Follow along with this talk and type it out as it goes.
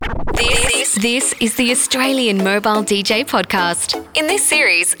This is the Australian Mobile DJ Podcast. In this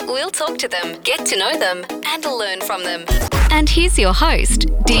series, we'll talk to them, get to know them, and learn from them. And here's your host,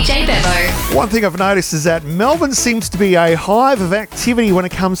 DJ Bevo. One thing I've noticed is that Melbourne seems to be a hive of activity when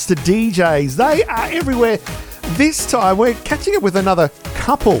it comes to DJs. They are everywhere. This time, we're catching up with another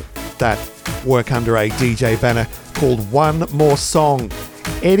couple that work under a DJ banner called One More Song.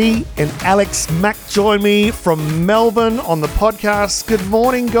 Eddy and Aleks Mack join me from Melbourne on the podcast. Good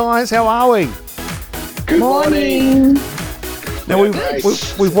morning, guys. How are we? Good morning. Now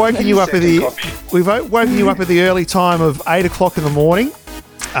we've woken you up at the early time of 8 o'clock in the morning.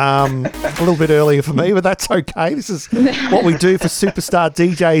 A little bit earlier for me, but that's okay. This is what we do for superstar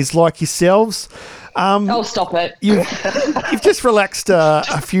DJs like yourselves. Oh, stop it. You've just relaxed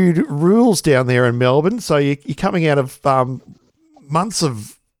a few rules down there in Melbourne, so you're coming out of months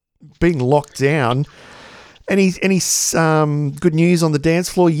of being locked down. Any good news on the dance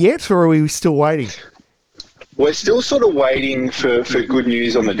floor yet, or are we still waiting? We're still sort of waiting for good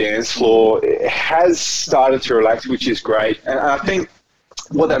news on the dance floor. It has started to relax, which is great. And I think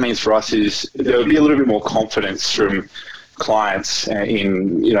what that means for us is there will be a little bit more confidence from clients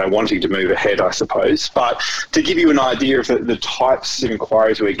in wanting to move ahead, I suppose. But to give you an idea of the types of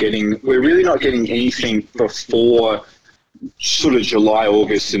inquiries we're getting, we're really not getting anything before sort of July,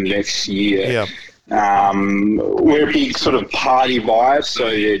 August of next year. Yeah. We're a big sort of party vibe,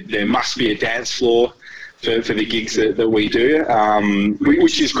 so there must be a dance floor for the gigs that we do,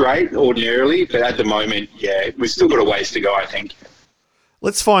 which is great ordinarily, but at the moment, we've still got a ways to go, I think.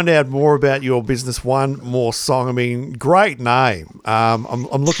 Let's find out more about your business, One More Song. I mean, great name.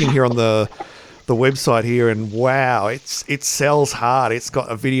 I'm looking here on the website here, and wow, it sells hard. It's got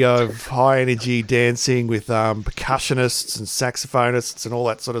a video of high energy dancing with percussionists and saxophonists and all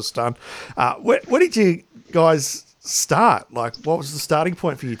that sort of stuff. Where did you guys start? Like, what was the starting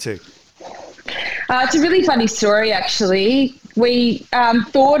point for you two? It's a really funny story, actually. We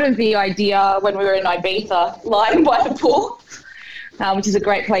thought of the idea when we were in Ibiza, lying by the pool, which is a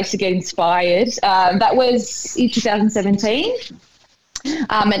great place to get inspired. That was in 2017.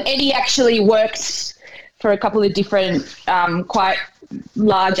 And Eddy actually worked for a couple of different quite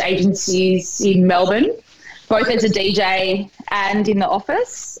large agencies in Melbourne, both as a DJ and in the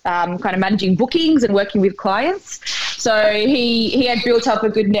office, kind of managing bookings and working with clients. So he had built up a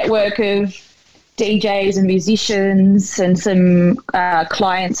good network of DJs and musicians and some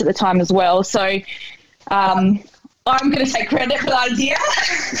clients at the time as well. So I'm going to take credit for the idea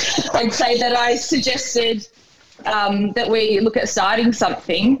and say that I suggested that we look at starting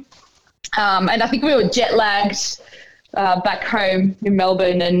something. And I think we were jet lagged back home in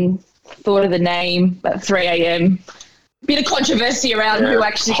Melbourne and thought of the name at 3 a.m. Bit of controversy around who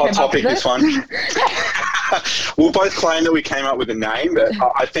actually came up with it. Hot topic, this one. We'll both claim that we came up with a name, but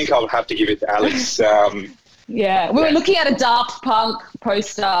I think I'll have to give it to Aleks. We were looking at a Daft Punk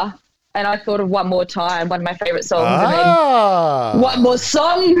poster, and I thought of One More Time, one of my favourite songs. And then One More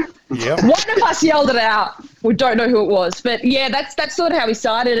Song. Yep. One of us yelled it out. We don't know who it was. But, that's sort of how we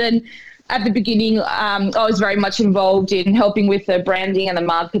started. And at the beginning, I was very much involved in helping with the branding and the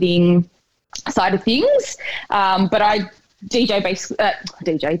marketing side of things. But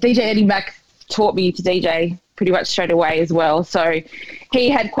DJ Eddy Mack taught me to DJ pretty much straight away as well. So he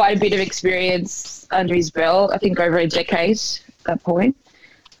had quite a bit of experience under his belt, I think over a decade at that point.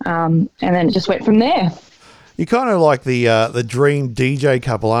 And then it just went from there. You're kind of like the dream DJ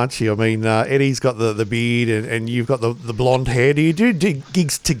couple, aren't you? I mean, Eddy's got the beard and you've got the blonde hair. Do you do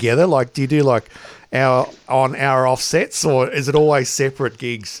gigs together? Like, do you do like hour on, hour off sets, or is it always separate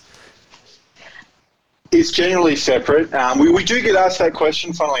gigs? It's generally separate. We do get asked that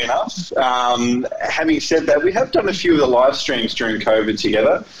question, funnily enough. Having said that, we have done a few of the live streams during COVID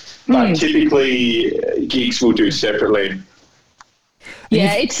together, but typically gigs we'll do separately.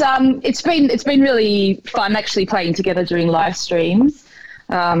 Yeah, it's been really fun actually playing together during live streams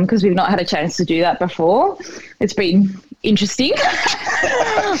because we've not had a chance to do that before. It's been interesting.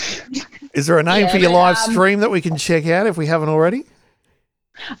 Is there a name for your live stream that we can check out if we haven't already?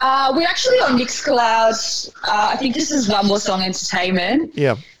 We're actually on Mixcloud. I think this is One More Song Entertainment.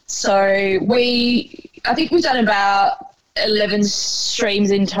 Yeah. So I think we've done about 11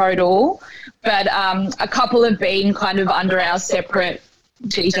 streams in total, but a couple have been kind of under our separate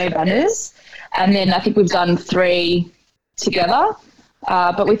DJ banners, and then I think we've done 3 together.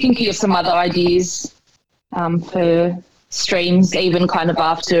 But we're thinking of some other ideas for streams, even kind of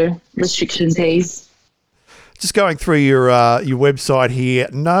after restrictions ease. Just going through your website here,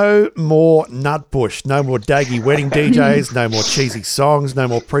 no more nutbush, no more daggy wedding DJs, no more cheesy songs, no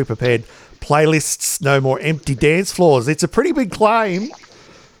more pre-prepared playlists, no more empty dance floors. It's a pretty big claim.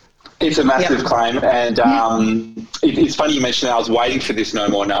 It's a massive claim, and it's funny you mentioned that. I was waiting for this No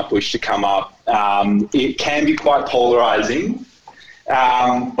More Nutbush to come up. It can be quite polarising,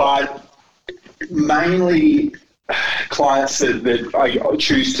 but mainly clients that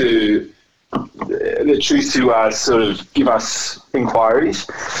choose to sort of give us inquiries,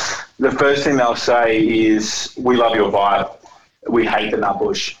 the first thing they'll say is, "We love your vibe. We hate the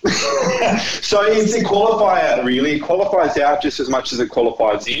nutbush." So it's a qualifier, really. It qualifies out just as much as it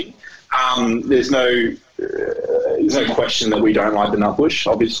qualifies in. There's no question that we don't like the nutbush,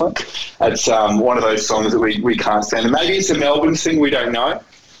 obviously. It's one of those songs that we can't stand. And maybe it's a Melbourne thing, we don't know.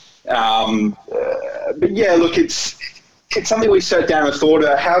 But yeah, look, it's something we sat down and thought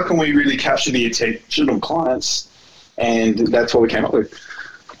about. How can we really capture the attention of clients? And that's what we came up with.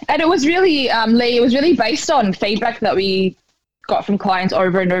 And it was really, Lee, it was really based on feedback that we got from clients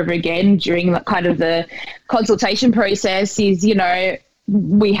over and over again during kind of the consultation process is, you know,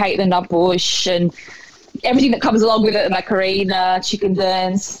 we hate the nutbush and everything that comes along with it, Macarena, chicken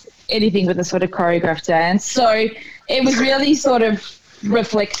dance, anything with a sort of choreographed dance. So it was really sort of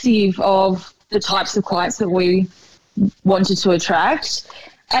reflective of the types of clients that we wanted to attract.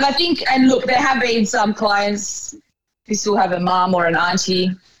 And I think, and look, there have been some clients who still have a mum or an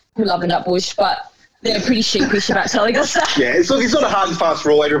auntie who love a nutbush, but they're pretty sheepish about telling us that. Yeah, it's not a hard and fast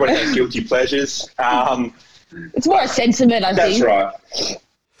rule. Everybody has guilty pleasures. It's more a sentiment, I think. That's right.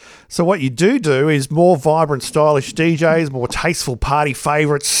 So what you do is more vibrant, stylish DJs, more tasteful party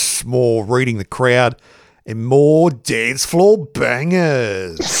favourites, more reading the crowd, and more dance floor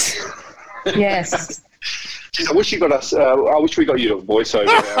bangers. Yes. Jeez, I wish you got us. I wish we got you to voice over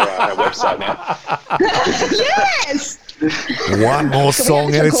our website now. Yes. One More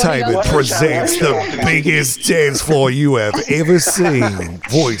Song Entertainment presents the biggest dance floor you have ever seen,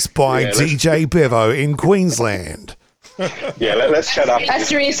 voiced by DJ Bevo in Queensland. Yeah, let's shut up.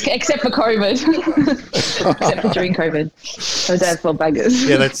 Asterisk, except for COVID. Except for during COVID. No dance floor bangers.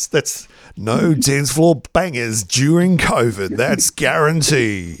 Yeah, that's no dance floor bangers during COVID. That's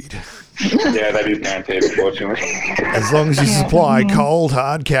guaranteed. Yeah, that is guaranteed, unfortunately. As long as you supply cold,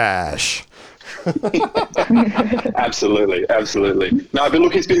 hard cash. Absolutely. No, but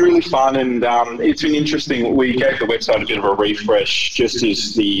look, it's been really fun and it's been interesting. We gave the website a bit of a refresh just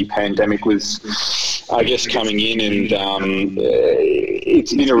as the pandemic was, I guess, coming in, and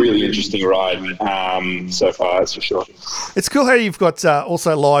it's been a really interesting ride so far, that's for sure. It's cool how you've got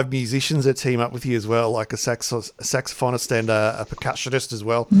also live musicians that team up with you as well, like a saxophonist and a percussionist as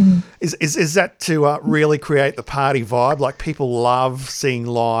well. Is that to really create the party vibe? Like, people love seeing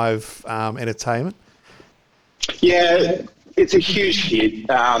live entertainment? Yeah, it's a huge hit.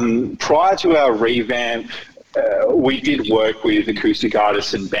 Prior to our revamp, we did work with acoustic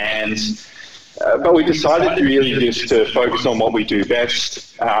artists and bands, but we decided really just to focus on what we do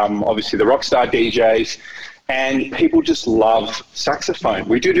best, obviously the rockstar DJs, and people just love saxophone.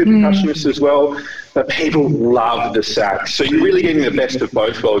 We do percussionists as well, but people love the sax. So you're really getting the best of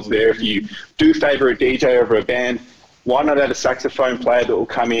both worlds there. If you do favour a DJ over a band, why not add a saxophone player that will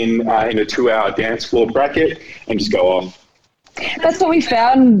come in a 2-hour dance floor bracket and just go off? That's what we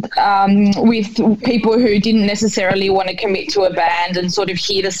found with people who didn't necessarily want to commit to a band and sort of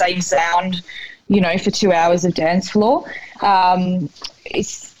hear the same sound, for 2 hours of dance floor.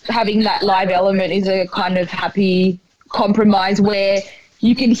 It's having that live element is a kind of happy compromise where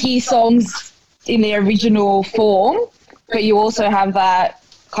you can hear songs in their original form, but you also have that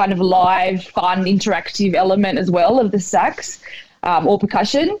kind of live, fun, interactive element as well of the sax or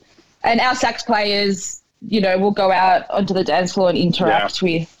percussion. And our sax players, will go out onto the dance floor and interact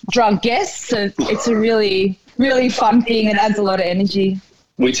with drunk guests. So it's a really, really fun thing and adds a lot of energy.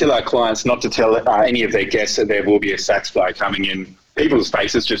 We tell our clients not to tell any of their guests that there will be a sax player coming in. People's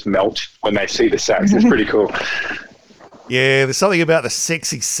faces just melt when they see the sax. It's pretty cool. Yeah, there's something about the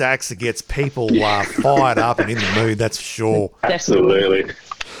sexy sax that gets people fired up and in the mood, that's for sure. Absolutely.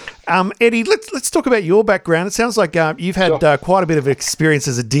 Eddy, let's talk about your background. It sounds like you've had quite a bit of experience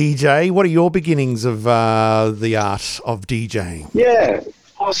as a DJ. What are your beginnings of the art of DJing? Yeah,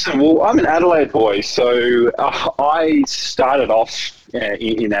 awesome. Well, I'm an Adelaide boy, so I started off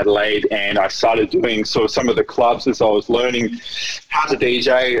in Adelaide, and I started doing sort of some of the clubs as I was learning how to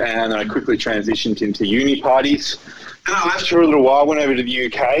DJ, and then I quickly transitioned into uni parties. And I left for a little while, went over to the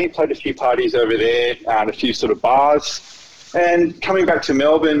UK, played a few parties over there, a few sort of bars. And coming back to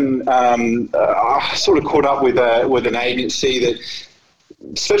Melbourne, I sort of caught up with an agency that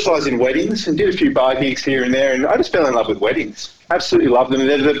specialised in weddings and did a few bar gigs here and there, and I just fell in love with weddings. Absolutely love them.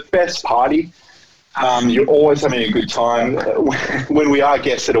 They're the best party. You're always having a good time. When we are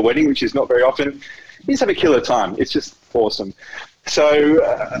guests at a wedding, which is not very often, you just have a killer time. It's just awesome. So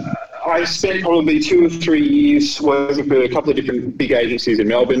I spent probably 2 or 3 years working for a couple of different big agencies in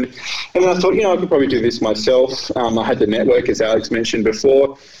Melbourne. And then I thought, I could probably do this myself. I had the network, as Aleks mentioned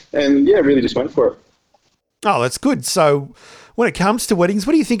before. And yeah, really just went for it. Oh, that's good. So when it comes to weddings,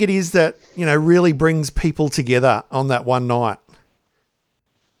 what do you think it is that, really brings people together on that one night?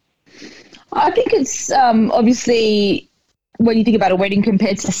 I think it's obviously when you think about a wedding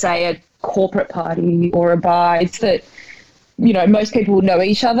compared to, say, a corporate party or a bar, it's that, most people know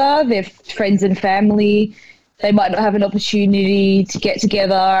each other, they're friends and family. They might not have an opportunity to get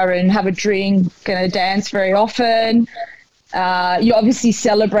together and have a drink and a dance very often. You're obviously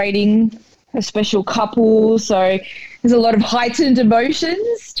celebrating a special couple, so there's a lot of heightened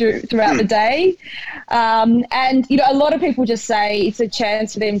emotions throughout the day. And, a lot of people just say it's a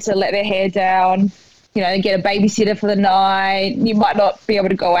chance for them to let their hair down, get a babysitter for the night. You might not be able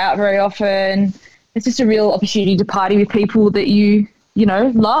to go out very often. It's just a real opportunity to party with people that you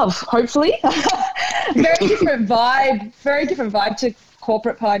love, hopefully. Very different vibe to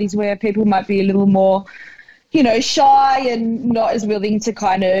corporate parties where people might be a little more shy and not as willing to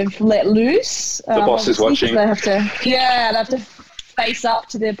kind of let loose. The boss is watching. They have to face up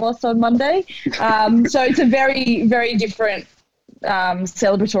to their boss on Monday. So it's a very, very different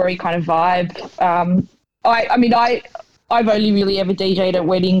celebratory kind of vibe. I've only really ever DJ'd at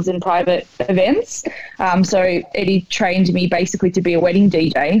weddings and private events. So Eddy trained me basically to be a wedding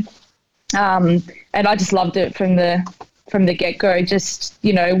DJ. And I just loved it from the get-go. Just,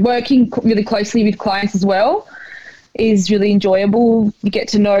 working really closely with clients as well is really enjoyable. You get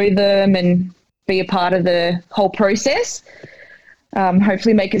to know them and be a part of the whole process.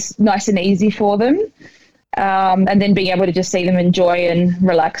 Hopefully make it nice and easy for them. And then being able to just see them enjoy and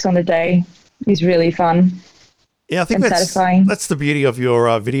relax on the day is really fun. Yeah, I think satisfying. That's the beauty of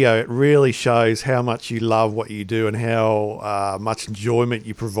your video. It really shows how much you love what you do and how much enjoyment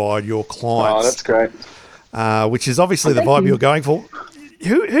you provide your clients. Oh, that's great. Which is obviously the vibe you're going for.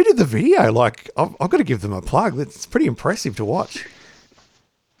 Who did the video? Like, I've got to give them a plug. It's pretty impressive to watch.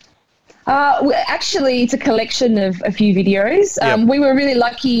 Actually, it's a collection of a few videos. Yep. We were really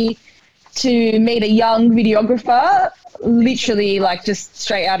lucky to meet a young videographer, literally like just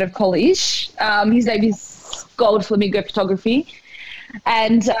straight out of college. His name is Gold Flamingo Photography.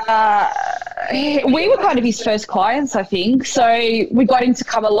 And we were kind of his first clients, I think. So we got him to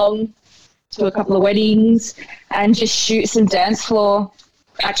come along to a couple of weddings and just shoot some dance floor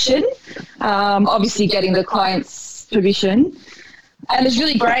action, obviously getting the client's permission. And it's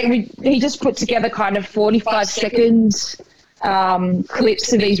really great. He just put together kind of 45-second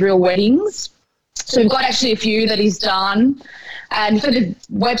clips of these real weddings. So we've got actually a few that he's done. And for the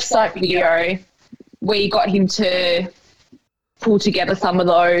website video, we got him to pull together some of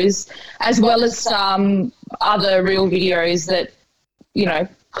those, as well as some other real videos that,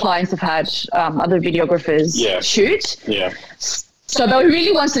 clients have had other videographers shoot. Yeah. So they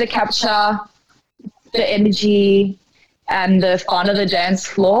really wanted to capture the energy and the fun of the dance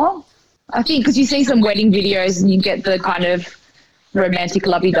floor. I think because you see some wedding videos and you get the kind of romantic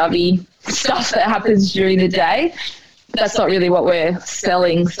lovey-dovey stuff that happens during the day. That's not really what we're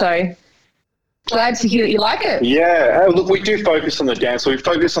selling. So glad to hear that you like it. Yeah, look, we do focus on the dance floor. We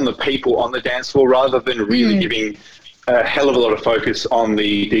focus on the people on the dance floor rather than really giving a hell of a lot of focus on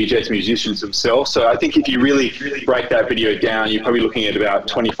the DJs, musicians themselves. So I think if you really break that video down, you're probably looking at about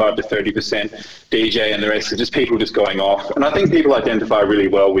 25 to 30% DJ and the rest are just people just going off. And I think people identify really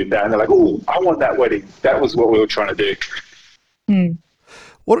well with that. And they're like, oh, I want that wedding. That was what we were trying to do.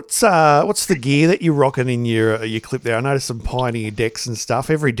 What's the gear that you're rocking in your clip there? I noticed some Pioneer decks and stuff.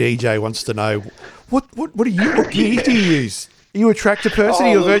 Every DJ wants to know what gear do you use? Are you a tractor person?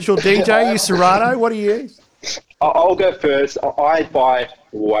 Are you a virtual DJ? Are you Serato? What do you use? I'll go first. I buy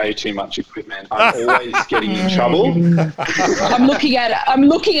way too much equipment. I'm always getting in trouble. I'm looking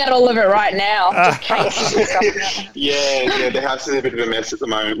at all of it right now. Just cases and stuff. Yeah, the house is a bit of a mess at the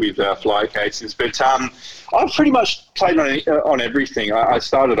moment with fly cases. But I've pretty much played on everything. I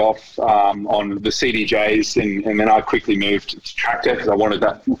started off on the CDJs and then I quickly moved to tractor because I wanted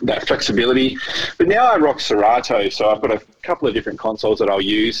that flexibility. But now I rock Serato, so I've got a couple of different consoles that I'll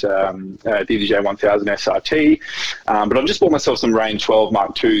use, DDJ 1000 SRT, but I've just bought myself some Rain 12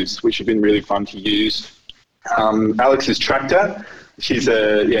 Mark IIs, which have been really fun to use. Alex's tractor, she's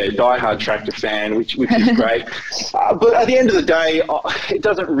a diehard tractor fan, which is great. But at the end of the day, it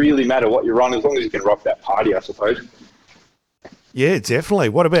doesn't really matter what you're on as long as you can rock that party, I suppose. Yeah, definitely.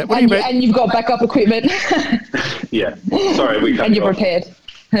 What about? And you've got backup equipment. Yeah. Sorry, and you're prepared.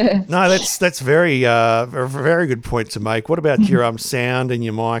 No, that's very a very good point to make. What about your sound and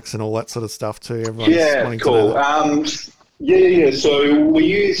your mics and all that sort of stuff too? Everyone's wanting cool. to know that. Yeah. So we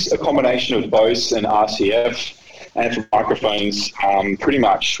use a combination of Bose and RCF, and for microphones, pretty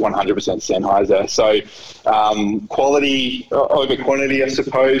much 100% Sennheiser. So quality over quantity, I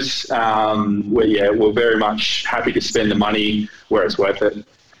suppose. We're very much happy to spend the money where it's worth it.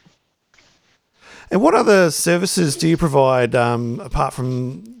 And what other services do you provide apart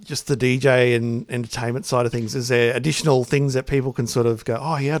from just the DJ and entertainment side of things? Is there additional things that people can sort of go,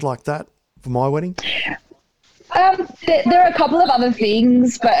 oh, yeah, I'd like that for my wedding? There are a couple of other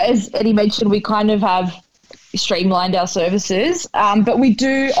things, but as Eddy mentioned, we kind of have streamlined our services. But we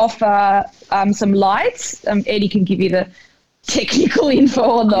do offer some lights. Eddy can give you the technical info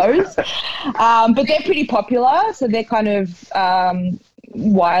on those. But they're pretty popular. So they're kind of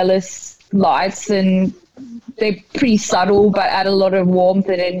wireless lights, and they're pretty subtle but add a lot of warmth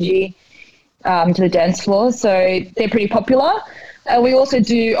and energy to the dance floor. So they're pretty popular. We also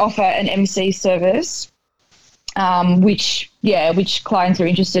do offer an MC service, which clients are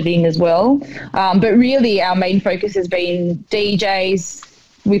interested in as well. But really our main focus has been DJs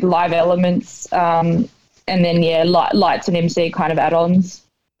with live elements, and then lights and MC kind of add-ons.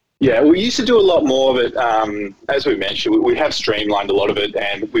 Yeah, we used to do a lot more of it. As we mentioned, we have streamlined a lot of it,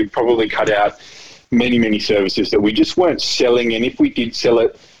 and we've probably cut out many services that we just weren't selling. And if we did sell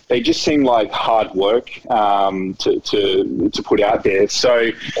it, they just seemed like hard work to put out there. So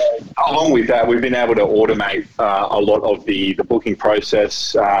along with that, we've been able to automate a lot of the booking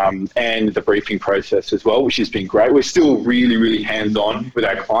process and the briefing process as well, which has been great. We're still really hands-on with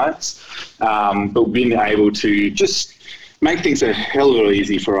our clients, but we've been able to just make things a hell of a lot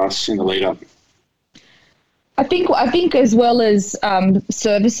easy for us in the lead up. I think as well as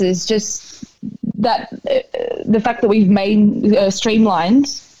services, just that the fact that we've made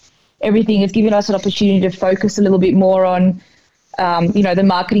streamlined everything has given us an opportunity to focus a little bit more on the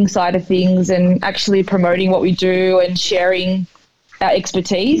marketing side of things and actually promoting what we do and sharing our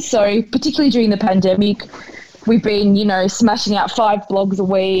expertise. So particularly during the pandemic, we've been, smashing out 5 blogs a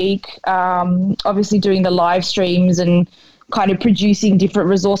week, obviously doing the live streams and kind of producing different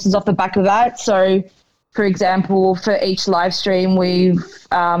resources off the back of that. So, for example, for each live stream, we've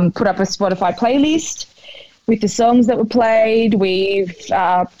put up a Spotify playlist with the songs that were played. We've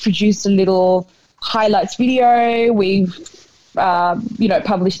produced a little highlights video. We've,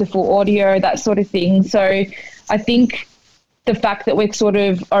 published the full audio, that sort of thing. So I think the fact that we're sort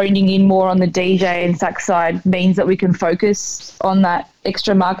of owning in more on the DJ and sax side means that we can focus on that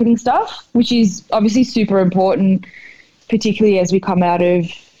extra marketing stuff, which is obviously super important, particularly as we come out of,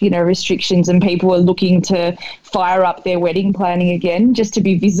 restrictions and people are looking to fire up their wedding planning again, just to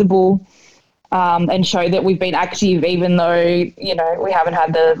be visible and show that we've been active, even though, we haven't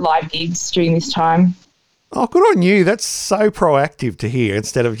had the live gigs during this time. Oh, good on you. That's so proactive to hear,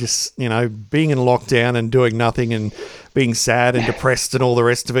 instead of just, being in lockdown and doing nothing and being sad and depressed and all the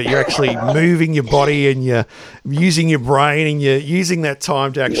rest of it. You're actually moving your body and you're using your brain and you're using that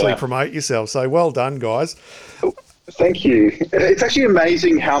time to actually promote yourself. So well done, guys. Thank you. It's actually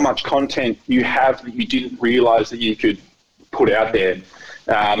amazing how much content you have that you didn't realise that you could put out there.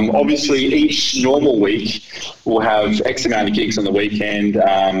 Obviously, each normal week we'll have X amount of gigs on the weekend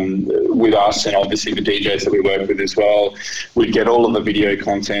with us, and obviously the DJs that we work with as well. We get all of the video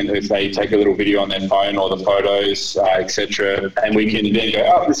content if they take a little video on their phone or the photos, etc. And we can then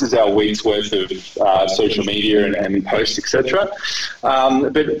go, oh, this is our week's worth of social media and posts, etc.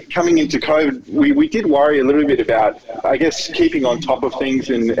 But coming into COVID, we did worry a little bit about, I guess, keeping on top of things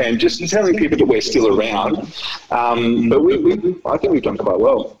and just telling people that we're still around. But I think we've done quite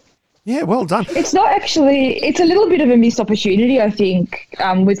well. Yeah, well done. It's not actually, it's a little bit of a missed opportunity, I think,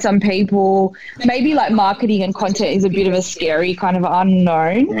 with some people. Maybe like marketing and content is a bit of a scary kind of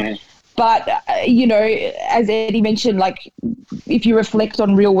unknown. Mm. But, as Eddy mentioned, like if you reflect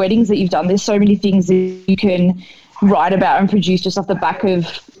on real weddings that you've done, there's so many things that you can write about and produce just off the back of,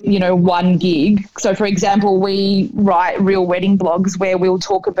 one gig. So, for example, we write real wedding blogs where we'll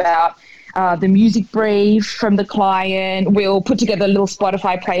talk about the music brief from the client. We'll put together a little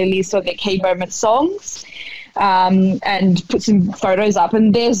Spotify playlist of their key moment songs, and put some photos up.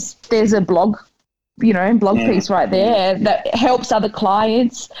 And there's a blog piece right there that helps other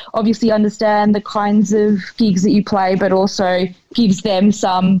clients obviously understand the kinds of gigs that you play, but also gives them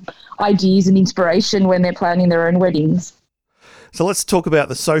some ideas and inspiration when they're planning their own weddings. So let's talk about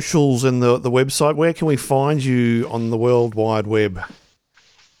the socials and the website. Where can we find you on the World Wide Web?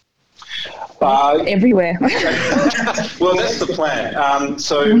 everywhere. Well, that's the plan.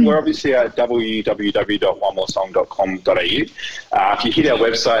 So we're obviously at www.onemoresong.com.au. If you hit our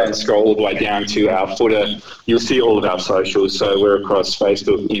website and scroll all the way down to our footer, you'll see all of our socials. So we're across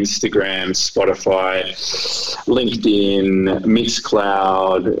Facebook, Instagram, Spotify, LinkedIn,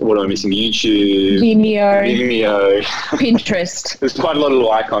 Mixcloud. What am I missing? YouTube, Vimeo, Pinterest. There's quite a lot of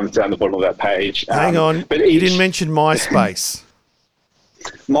little icons down the bottom of that page. Hang on, but you didn't mention MySpace.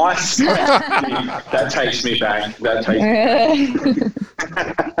 That takes me back.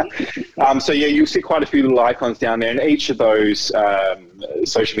 So yeah, you'll see quite a few little icons down there, and each of those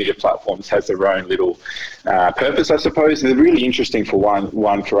social media platforms has their own little purpose, I suppose. And the really interesting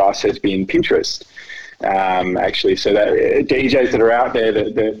one for us has been Pinterest. Actually, so that DJs that are out there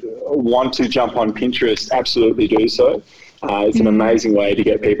that want to jump on Pinterest, absolutely do so. It's an amazing way to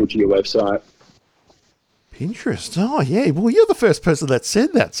get people to your website. Pinterest. Oh, yeah. Well, you're the first person that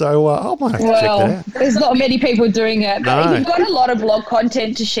said that, so I might have to check that out. There's not many people doing it. But if you've got a lot of blog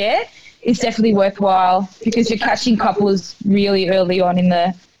content to share, it's definitely worthwhile because you're catching couples really early on in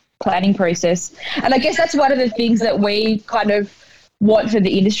the planning process. And I guess that's one of the things that we kind of want for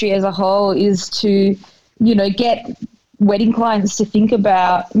the industry as a whole is to, get wedding clients to think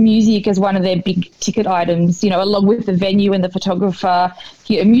about music as one of their big ticket items, along with the venue and the photographer.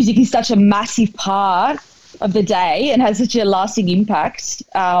 Music is such a massive part of the day and has such a lasting impact.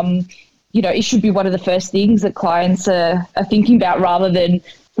 It should be one of the first things that clients are thinking about rather than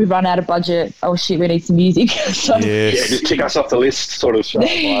we run out of budget. Oh shit, we need some music. So, yes. Yeah, just tick us off the list, sort of.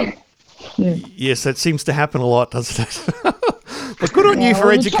 Yeah. Yes, that seems to happen a lot, doesn't it? But good on you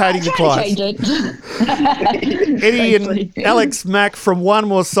for educating the clients. Eddy and Aleks Mack from One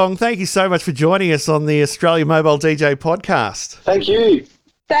More Song, thank you so much for joining us on the Australia Mobile DJ podcast. Thank you.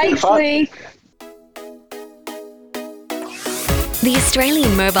 Thanks, Lee. The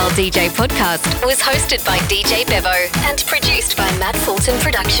Australian Mobile DJ podcast was hosted by DJ Bevo and produced by Matt Fulton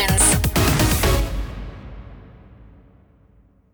Productions.